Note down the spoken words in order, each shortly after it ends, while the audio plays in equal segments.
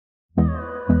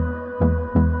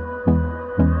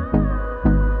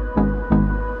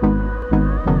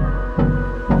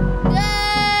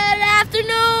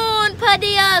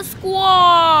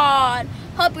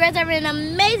hope you guys are having an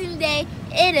amazing day.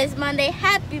 It is Monday.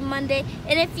 Happy Monday.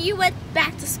 And if you went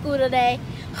back to school today,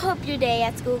 hope your day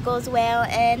at school goes well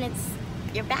and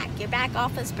you're back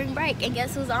off of spring break. And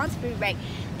guess who's on spring break?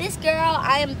 This girl.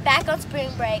 I am back on spring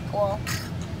break. Well,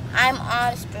 I'm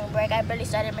on spring break. I barely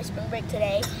started my spring break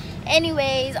today.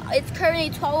 Anyways, it's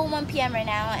currently 12:01 p.m. right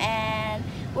now, and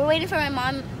we're waiting for my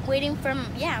mom. Waiting for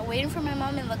my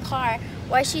mom in the car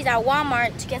while she's at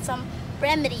Walmart to get some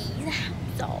remedies.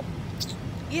 So,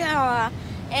 yeah.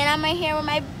 And I'm right here with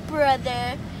my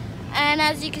brother. And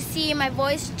as you can see, my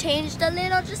voice changed a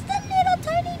little, just a little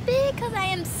tiny bit, because I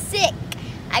am sick.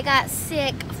 I got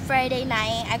sick Friday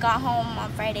night. I got home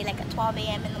on Friday like at 12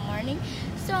 a.m. in the morning.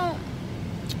 So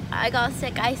I got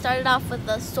sick. I started off with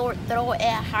a sore throat.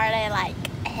 It hurted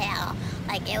like hell.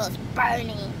 Like it was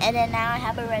burning. And then now I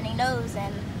have a runny nose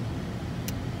and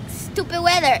stupid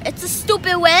weather. It's a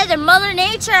stupid weather. Mother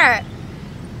Nature.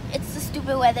 It's the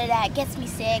stupid weather that gets me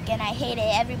sick, and I hate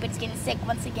it. Everybody's getting sick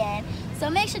once again. So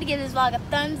make sure to give this vlog a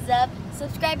thumbs up.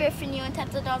 Subscribe if you're new and tap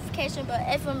the notification bell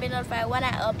if you want to be notified when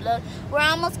I upload. We're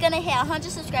almost gonna hit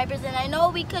 100 subscribers, and I know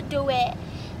we could do it.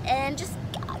 And just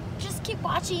keep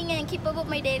watching and keep up with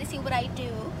my day to see what I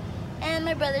do. And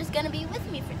my brother's gonna be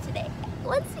with me for today.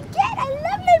 Once again, I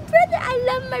love my brother. I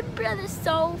love my brother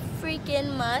so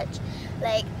freaking much.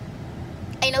 Like,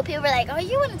 I know people are like, oh,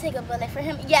 you want to take a bullet for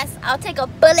him? Yes, I'll take a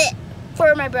bullet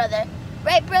for my brother.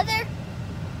 Right, brother?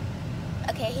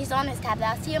 Okay, he's on his tablet.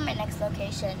 I'll see you in my next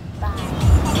location. Bye.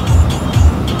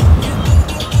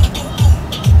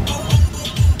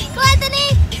 Go,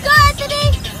 Anthony! Go,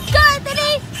 Anthony! Go,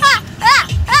 Anthony! Ha! Ha!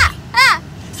 Ha! Ha!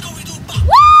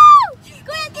 Woo!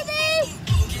 Go, Anthony!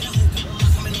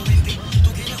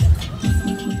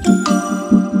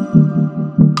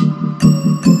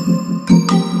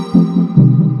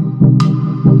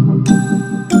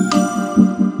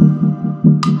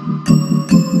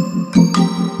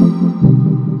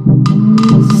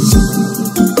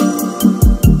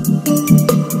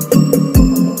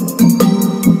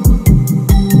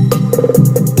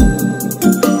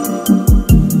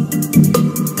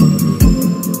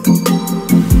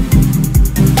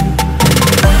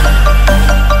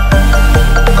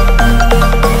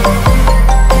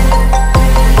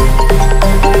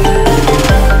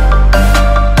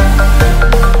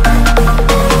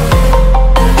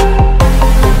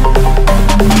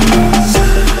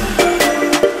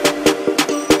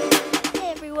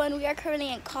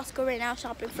 Currently in Costco right now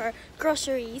shopping for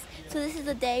groceries. So this is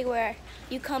the day where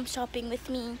you come shopping with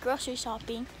me, grocery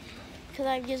shopping, because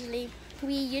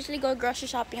we usually go grocery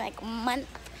shopping like a month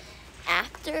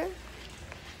after.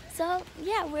 So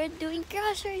yeah, we're doing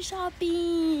grocery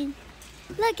shopping.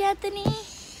 Look, Anthony.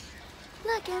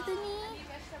 Look, Anthony.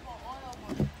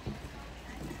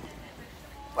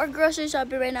 We're grocery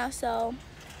shopping right now, so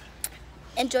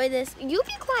enjoy this. You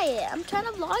be quiet. I'm trying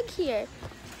to vlog here.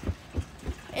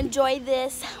 Enjoy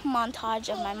this montage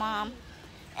of my mom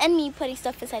and me putting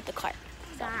stuff inside the cart.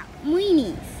 Got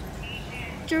weenies,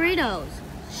 Doritos,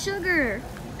 sugar,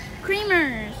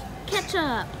 creamers,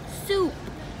 ketchup, soup,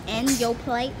 and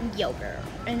Yoplait yogurt.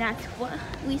 And that's what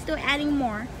we still adding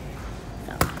more.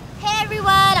 So. Hey everyone,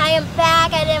 I am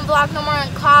back. I didn't vlog no more in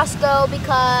Costco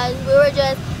because we were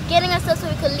just getting our stuff so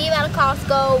we could leave out of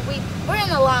Costco. We're in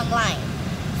a long line,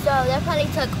 so that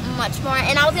probably took much more.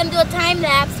 And I was gonna do a time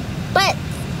lapse, but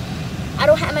I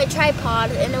don't have my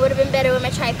tripod, and it would have been better with my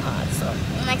tripod. So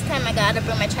next time I gotta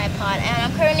bring my tripod. And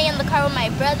I'm currently in the car with my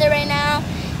brother right now.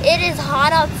 It is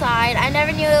hot outside. I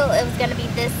never knew it was gonna be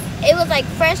this. It was like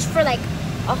fresh for like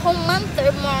a whole month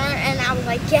or more, and I was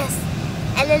like, yes.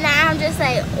 And then now I'm just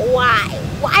like, why?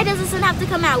 Why does the sun have to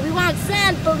come out? We want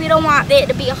sun, but we don't want it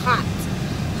to be hot,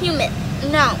 humid.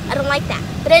 No, I don't like that.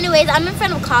 But anyways, I'm in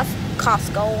front of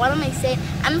Costco. What am I saying?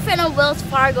 I'm in front of Wells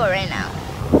Fargo right now.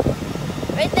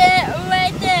 Right there,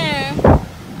 right there.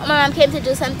 My mom came to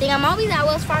do something. I'm always at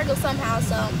Wells Fargo somehow,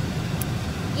 so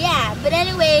yeah. But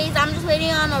anyways, I'm just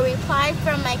waiting on a reply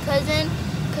from my cousin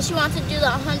because she wants to do the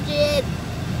 100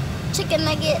 chicken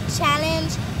nugget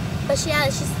challenge, but she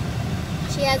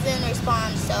hasn't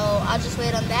responded. So I'll just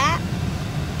wait on that,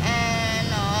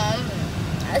 and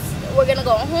we're gonna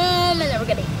go home, and then we're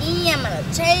gonna eat. I'm gonna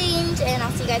change, and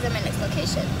I'll see you guys at my next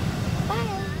location.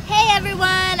 Bye. Hey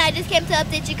everyone, I just came to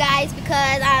update you guys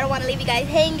because I don't want to leave you guys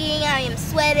hanging. I am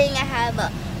sweating. I have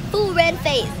a full red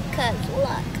face because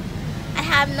look, I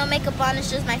have no makeup on. It's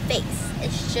just my face.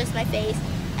 It's just my face.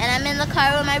 And I'm in the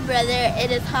car with my brother.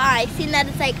 It is hot. I've seen that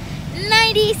it's like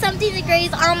 90 something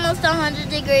degrees, almost 100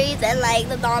 degrees, and like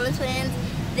the Dolan twins,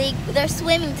 they're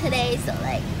swimming today. So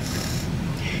like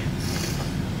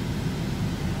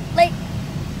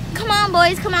come on,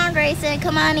 boys, come on, Grayson,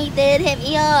 come on, Ethan, hit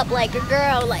me up. Like, your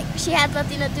girl, like, she had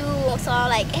nothing to do, so I'll,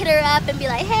 like, hit her up and be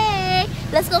like, hey,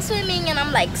 let's go swimming. And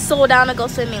I'm, like, so down to go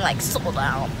swimming, like, so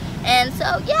down. And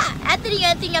so, yeah, Anthony,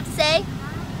 anything you have to say?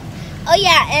 Oh,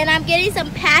 yeah, and I'm getting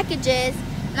some packages.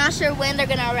 Not sure when they're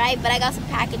gonna arrive, but I got some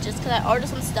packages because I ordered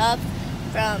some stuff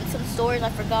from some stores I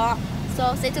forgot.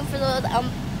 So stay tuned for the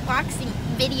unboxing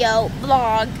video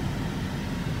vlog.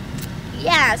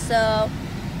 Yeah, so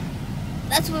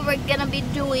that's what we're gonna be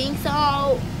doing. So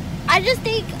I just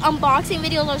think unboxing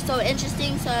videos are so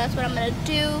interesting, so that's what I'm gonna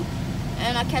do.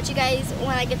 And I'll catch you guys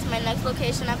when I get to my next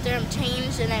location after I'm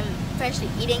changed and I'm freshly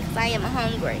eating because I am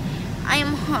hungry. I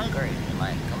am hungry,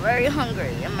 like very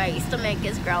hungry, and my stomach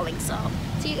is growling. So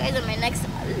see you guys at my next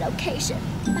location.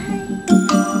 Bye.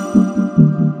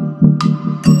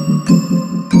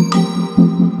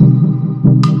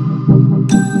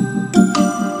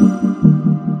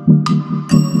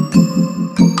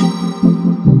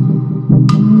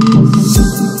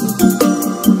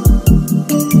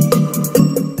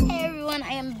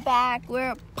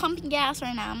 We're pumping gas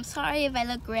right now. I'm sorry if I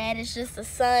look red. It's just the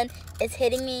sun is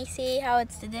hitting me. See how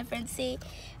it's the difference? See,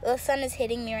 the sun is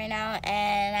hitting me right now,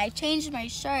 and I changed my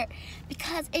shirt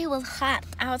because it was hot.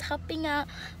 I was helping out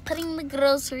putting the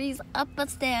groceries up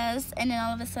upstairs, and then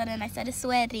all of a sudden I started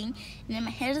sweating, and then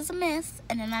my hair is a mess,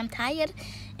 and then I'm tired,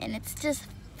 and it's just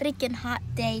freaking hot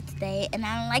day today, and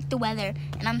I don't like the weather,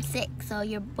 and I'm sick. So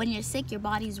when you're sick, your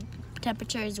body's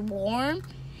temperature is warm.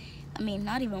 I mean,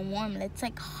 not even warm. It's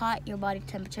like hot, your body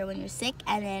temperature when you're sick.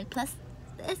 And then plus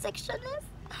this sectionness.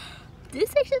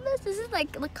 This is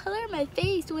like the color of my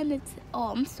face when it's,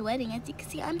 oh, I'm sweating. As you can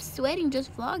see, I'm sweating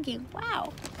just vlogging.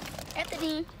 Wow.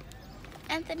 Anthony.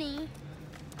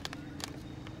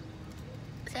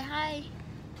 Say hi.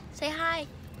 Say hi.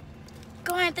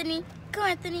 Go, Anthony. Go,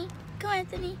 Anthony. Go,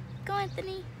 Anthony. Go,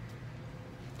 Anthony.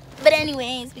 But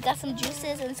anyways, we got some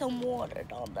juices and some water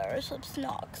down there. Some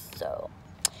snacks. So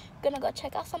gonna go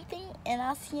check out something, and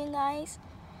I'll see you guys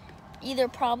either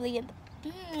probably in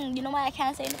the, you know what, I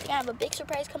can't say anything. I have a big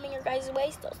surprise coming your guys'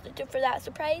 way, so stay tuned for that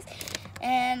surprise.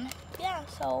 And yeah,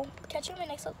 so catch you in my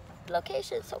next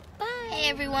location. So bye.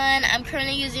 Hey everyone, I'm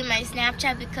currently using my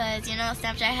Snapchat because, you know,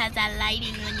 Snapchat has that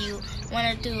lighting when you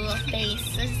want to do a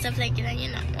face and stuff like that, you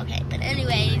know. Okay, but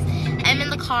anyways, I'm in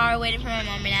the car waiting for my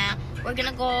mom now. We're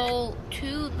gonna go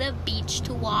to the beach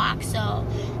to walk, so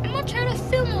I'm gonna try to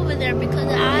film over there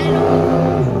because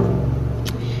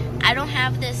I don't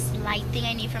have this light thing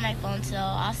I need for my phone, so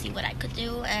I'll see what I could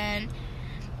do, and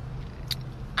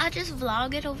I'll just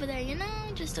vlog it over there, you know,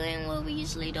 just doing what we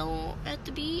usually do at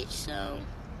the beach. So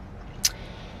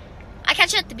I'll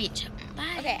catch you at the beach.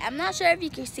 Bye. Okay, I'm not sure if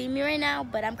you can see me right now,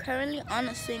 but I'm currently on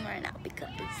a swing right now because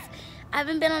I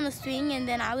haven't been on a swing, and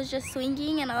then I was just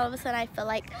swinging, and all of a sudden I felt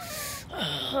like,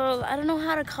 I don't know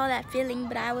how to call that feeling,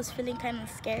 but I was feeling kind of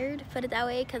scared, put it that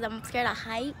way, because I'm scared of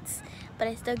heights, but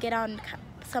I still get on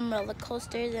some roller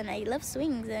coasters, and I love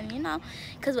swings, and you know,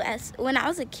 because when I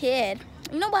was a kid,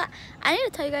 you know what, I need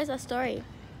to tell you guys a story,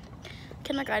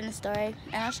 kindergarten story,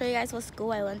 and I'll show you guys what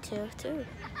school I went to too.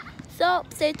 So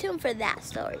stay tuned for that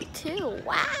story too.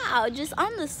 Wow, just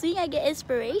on the swing I get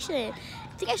inspiration.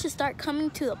 I think I should start coming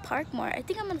to the park more. I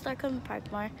think I'm gonna start coming to the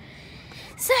park more.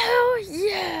 So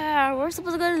yeah, we're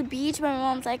supposed to go to the beach, but my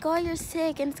mom's like, oh, you're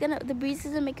sick, and the breeze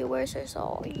is gonna make it worse.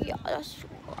 So yeah, that's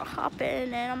what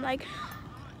happened, and I'm like,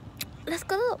 let's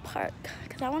go to the park,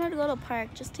 because I wanted to go to the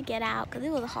park just to get out, because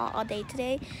it was hot all day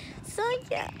today. So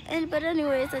yeah, but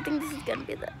anyways, I think this is gonna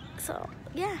be so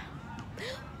yeah.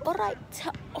 Alright,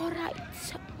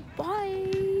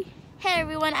 bye. Hey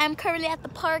everyone, I'm currently at the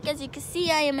park. As you can see,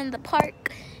 I am in the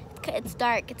park. It's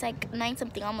dark, it's like 9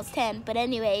 something, almost 10. But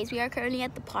anyways, we are currently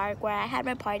at the park where I had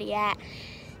my party at.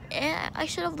 And I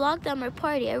should have vlogged on my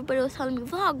party. Everybody was telling me,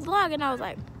 vlog, and I was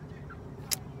like,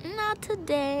 not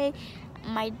today.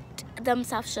 My dumb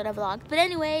self should have vlogged. But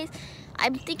anyways,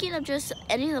 I'm thinking of just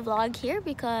ending the vlog here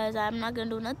because I'm not gonna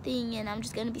do nothing, and I'm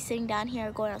just gonna be sitting down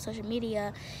here going on social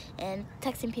media and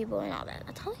texting people and all that.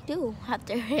 That's all I do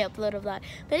after I upload a vlog.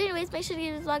 But anyways, make sure to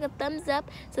give this vlog a thumbs up,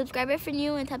 subscribe if you're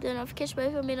new, and tap the notification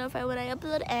bell to be notified when I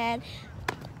upload. And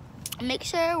make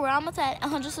sure we're almost at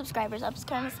 100 subscribers. I'm just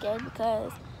kind of scared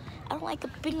because I don't like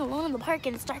being alone in the park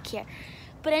and it's dark here.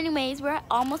 But anyways, we're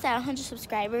almost at 100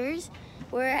 subscribers.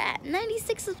 We're at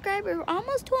 96 subscribers. We're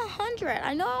almost to 100.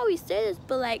 I know I always say this,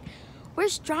 but like, we're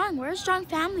strong. We're a strong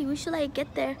family. We should like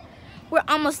get there. We're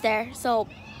almost there. So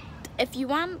if you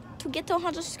want to get to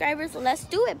 100 subscribers, let's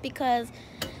do it, because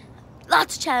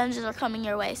lots of challenges are coming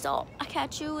your way. So I'll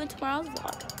catch you in tomorrow's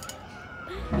vlog.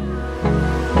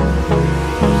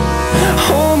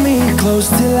 Hold me close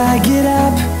till I get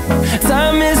up.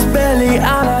 Time is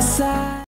inside.